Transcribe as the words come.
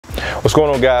What's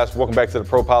going on, guys? Welcome back to the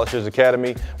Pro Polishers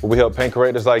Academy, where we help paint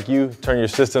creators like you turn your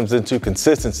systems into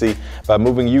consistency by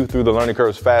moving you through the learning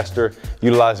curves faster,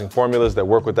 utilizing formulas that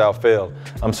work without fail.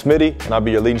 I'm Smitty, and I'll be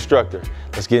your lead instructor.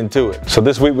 Let's get into it. So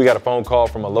this week we got a phone call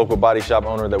from a local body shop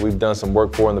owner that we've done some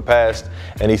work for in the past,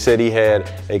 and he said he had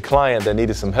a client that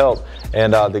needed some help,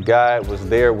 and the guy was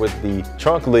there with the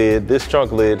trunk lid, this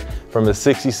trunk lid from the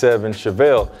 '67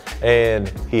 Chevelle, and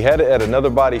he had it at another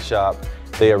body shop.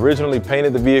 They originally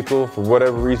painted the vehicle. For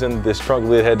whatever reason, this trunk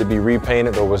lid had to be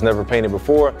repainted or was never painted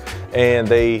before, and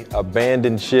they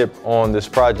abandoned ship on this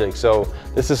project. So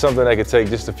this is something that could take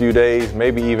just a few days,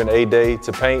 maybe even a day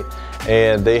to paint,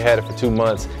 and they had it for 2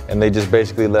 months, and they just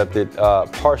basically left it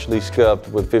partially scuffed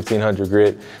with 1500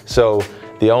 grit. So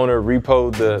the owner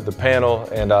repoed the panel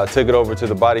and took it over to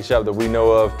the body shop that we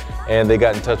know of, and they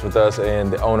got in touch with us,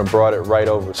 and the owner brought it right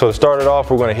over. So to start it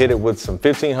off, we're gonna hit it with some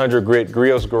 1500 grit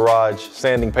Griot's Garage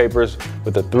sanding papers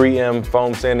with a 3M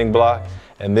foam sanding block,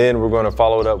 and then we're gonna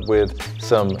follow it up with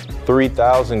some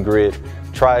 3000 grit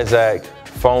Trizact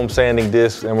foam sanding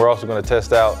discs, and we're also gonna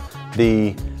test out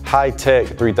the high-tech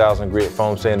 3000 grit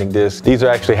foam sanding discs. These are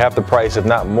actually half the price, if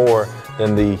not more,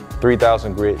 than the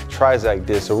 3000 grit Trizact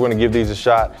disc. So we're gonna give these a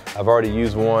shot. I've already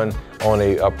used one on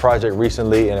a project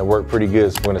recently, and it worked pretty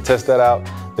good. So we're gonna test that out.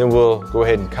 Then we'll go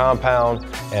ahead and compound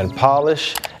and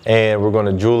polish, and we're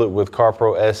gonna jewel it with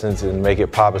CarPro Essence and make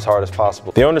it pop as hard as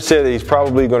possible. The owner said that he's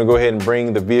probably gonna go ahead and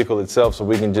bring the vehicle itself so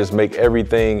we can just make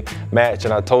everything match.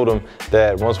 And I told him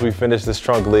that once we finish this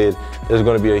trunk lid, there's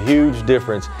gonna be a huge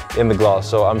difference in the gloss.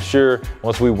 So I'm sure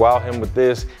once we wow him with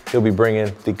this, he'll be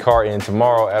bringing the car in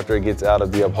tomorrow after it gets out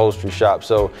of the upholstery shop.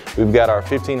 So we've got our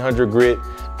 1500 grit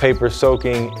paper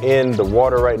soaking in the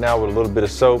water right now with a little bit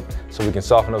of soap so we can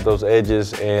soften up those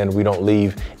edges and we don't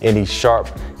leave any sharp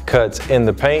cuts in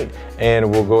the paint, and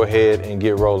we'll go ahead and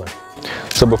get rolling.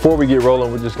 So before we get rolling,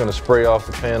 we're just gonna spray off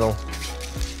the panel.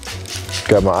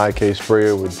 Got my IK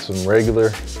sprayer with some regular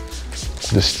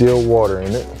distilled water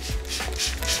in it.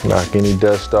 Knock any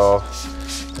dust off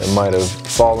that might have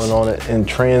fallen on it in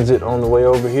transit on the way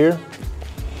over here,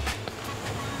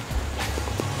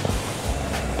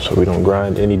 so we don't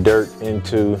grind any dirt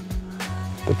into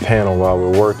the panel while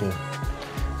we're working,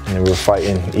 and then we're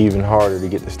fighting even harder to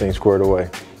get this thing squared away.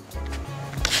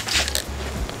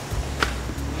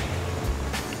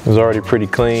 It's already pretty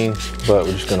clean, but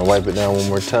we're just gonna wipe it down one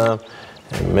more time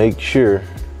and make sure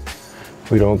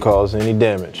we don't cause any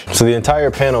damage. So the entire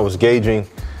panel was gauging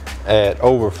at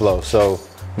overflow, so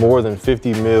more than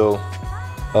 50 mil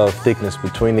of thickness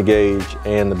between the gauge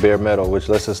and the bare metal, which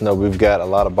lets us know we've got a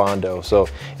lot of Bondo. So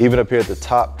even up here at the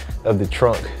top of the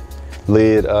trunk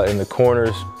lid in the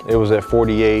corners, it was at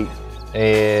 48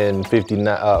 and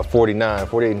 59, 49,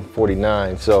 48 and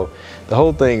 49. So the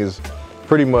whole thing is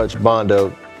pretty much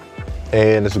Bondoed,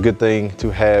 and it's a good thing to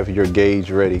have your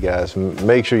gauge ready, guys.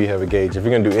 Make sure you have a gauge. If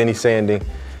you're gonna do any sanding,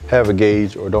 have a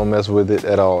gauge or don't mess with it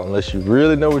at all unless you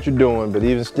really know what you're doing, but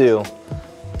even still,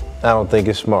 I don't think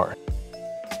it's smart.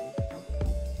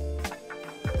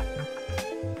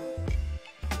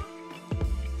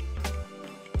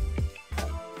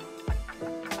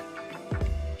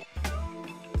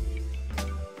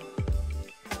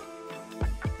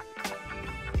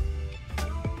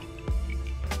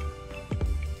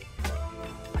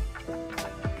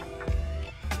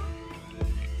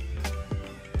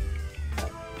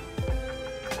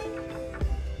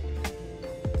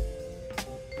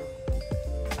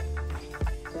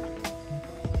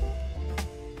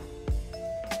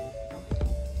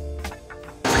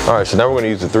 All right, so now we're gonna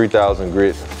use the 3000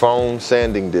 grit foam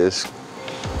sanding disc,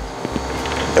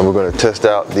 and we're gonna test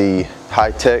out the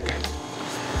high-tech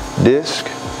disc.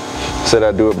 Said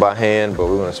I do it by hand, but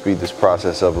we're gonna speed this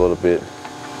process up a little bit.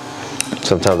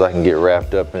 Sometimes I can get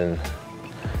wrapped up in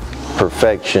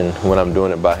perfection when I'm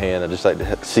doing it by hand. I just like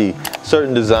to see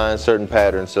certain designs, certain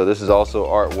patterns. So this is also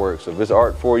artwork. So if it's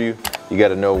art for you, you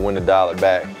gotta know when to dial it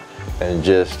back and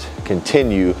just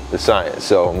continue the science.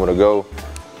 So I'm gonna go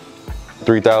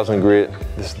 3000 grit.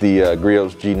 This is the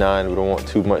Griot's G9. We don't want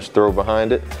too much throw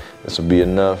behind it. This will be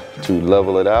enough to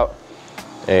level it out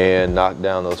and knock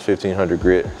down those 1500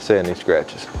 grit sanding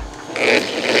scratches.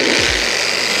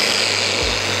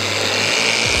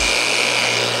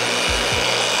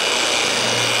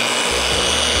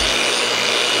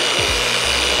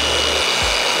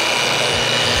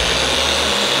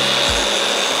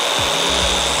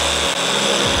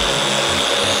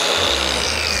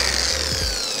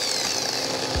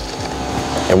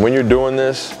 And when you're doing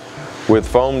this with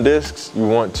foam discs, you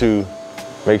want to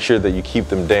make sure that you keep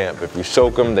them damp. If you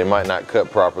soak them, they might not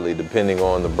cut properly depending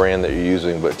on the brand that you're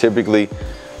using, but typically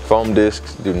foam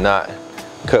discs do not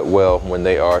cut well when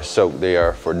they are soaked. They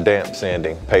are for damp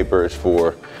sanding. Paper is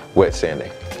for wet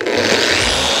sanding.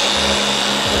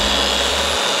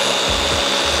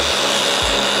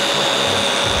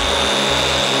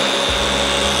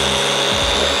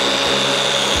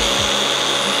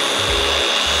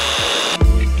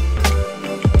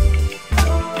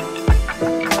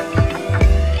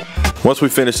 Once we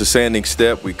finished the sanding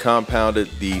step, we compounded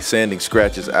the sanding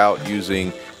scratches out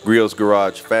using Griot's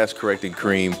Garage fast correcting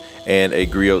cream and a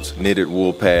Griot's knitted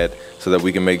wool pad so that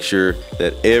we can make sure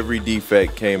that every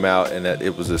defect came out and that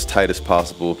it was as tight as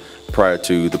possible prior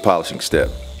to the polishing step.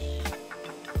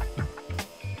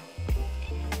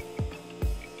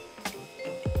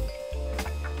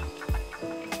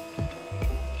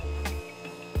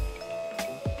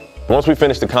 Once we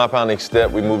finished the compounding step,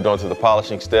 we moved on to the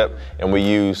polishing step, and we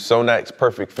used Sonak's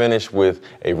Perfect Finish with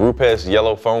a Rupes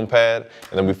yellow foam pad,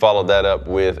 and then we followed that up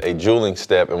with a jeweling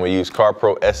step, and we used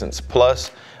CarPro Essence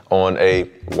Plus on a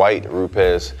white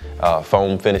Rupes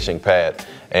foam finishing pad,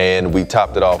 and we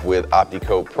topped it off with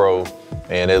OptiCoat Pro,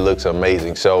 and it looks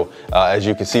amazing. So as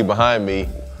you can see behind me,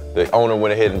 the owner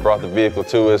went ahead and brought the vehicle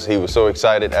to us. He was so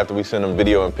excited after we sent him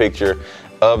video and picture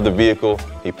of the vehicle.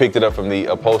 He picked it up from the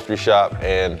upholstery shop,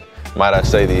 and might I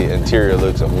say, the interior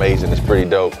looks amazing. It's pretty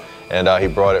dope. And he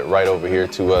brought it right over here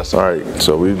to us. All right,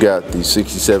 so we've got the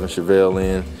 67 Chevelle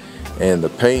in, and the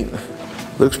paint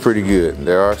looks pretty good.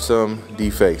 There are some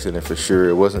defects in it for sure.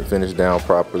 It wasn't finished down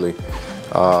properly.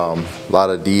 A lot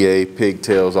of DA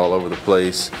pigtails all over the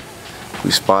place.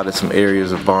 We spotted some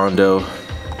areas of Bondo.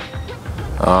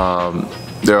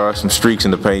 There are some streaks in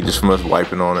the paint just from us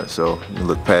wiping on it, so you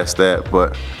look past that.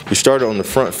 But we started on the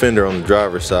front fender on the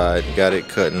driver's side, got it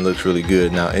cut, and it looks really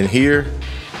good. Now in here,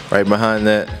 right behind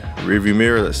that rear view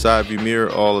mirror, that side view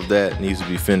mirror, all of that needs to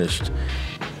be finished.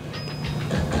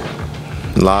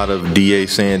 A lot of DA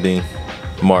sanding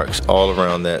marks all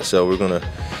around that, so we're gonna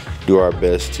do our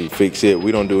best to fix it.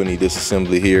 We don't do any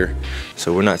disassembly here,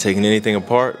 so we're not taking anything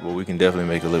apart, but we can definitely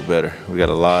make it look better. We got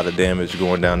a lot of damage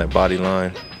going down that body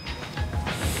line.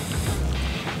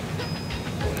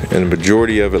 And the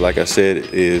majority of it, like I said,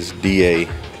 is DA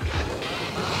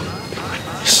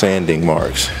sanding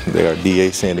marks. They are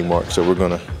DA sanding marks, so we're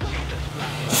gonna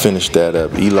finish that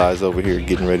up. Eli's over here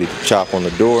getting ready to chop on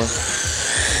the door.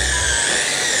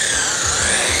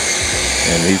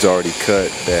 And he's already cut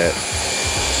that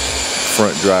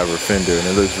front driver fender, and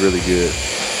it looks really good.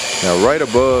 Now right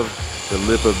above the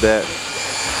lip of that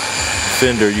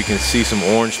fender, you can see some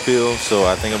orange peel, so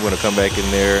I think I'm gonna come back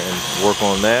in there and work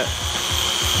on that.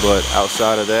 But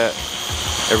outside of that,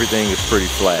 everything is pretty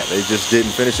flat. They just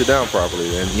didn't finish it down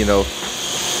properly. And you know,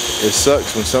 it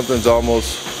sucks when something's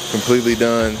almost completely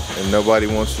done and nobody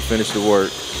wants to finish the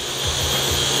work.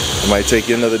 It might take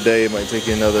you another day, it might take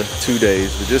you another 2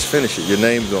 days, but just finish it. Your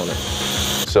name's on it.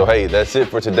 So hey, that's it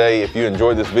for today. If you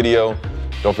enjoyed this video,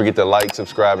 don't forget to like,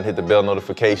 subscribe, and hit the bell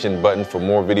notification button for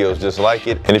more videos just like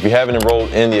it. And if you haven't enrolled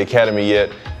in the Academy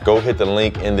yet, go hit the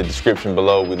link in the description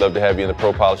below. We'd love to have you in the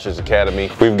Pro Polishers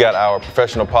Academy. We've got our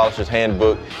Professional Polishers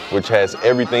Handbook, which has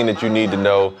everything that you need to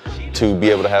know to be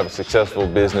able to have a successful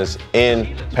business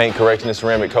in paint correction and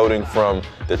ceramic coating, from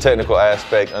the technical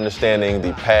aspect, understanding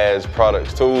the pads,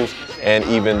 products, tools, and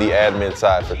even the admin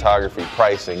side, photography,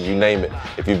 pricing, you name it.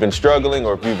 If you've been struggling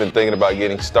or if you've been thinking about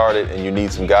getting started and you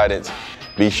need some guidance,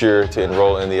 be sure to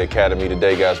enroll in the Academy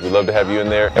today, guys. We'd love to have you in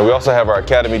there. And we also have our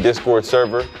Academy Discord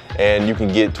server, and you can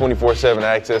get 24/7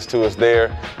 access to us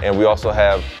there. And we also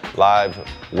have live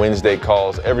Wednesday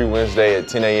calls every Wednesday at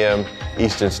 10 a.m.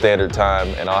 Eastern Standard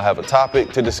Time. And I'll have a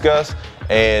topic to discuss,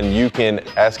 and you can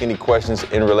ask any questions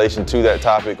in relation to that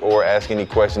topic, or ask any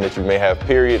question that you may have,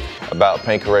 period, about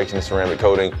paint correction and ceramic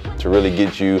coating to really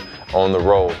get you on the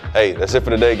roll. Hey, that's it for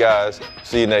today, guys.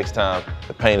 See you next time.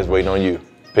 The paint is waiting on you.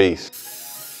 Peace.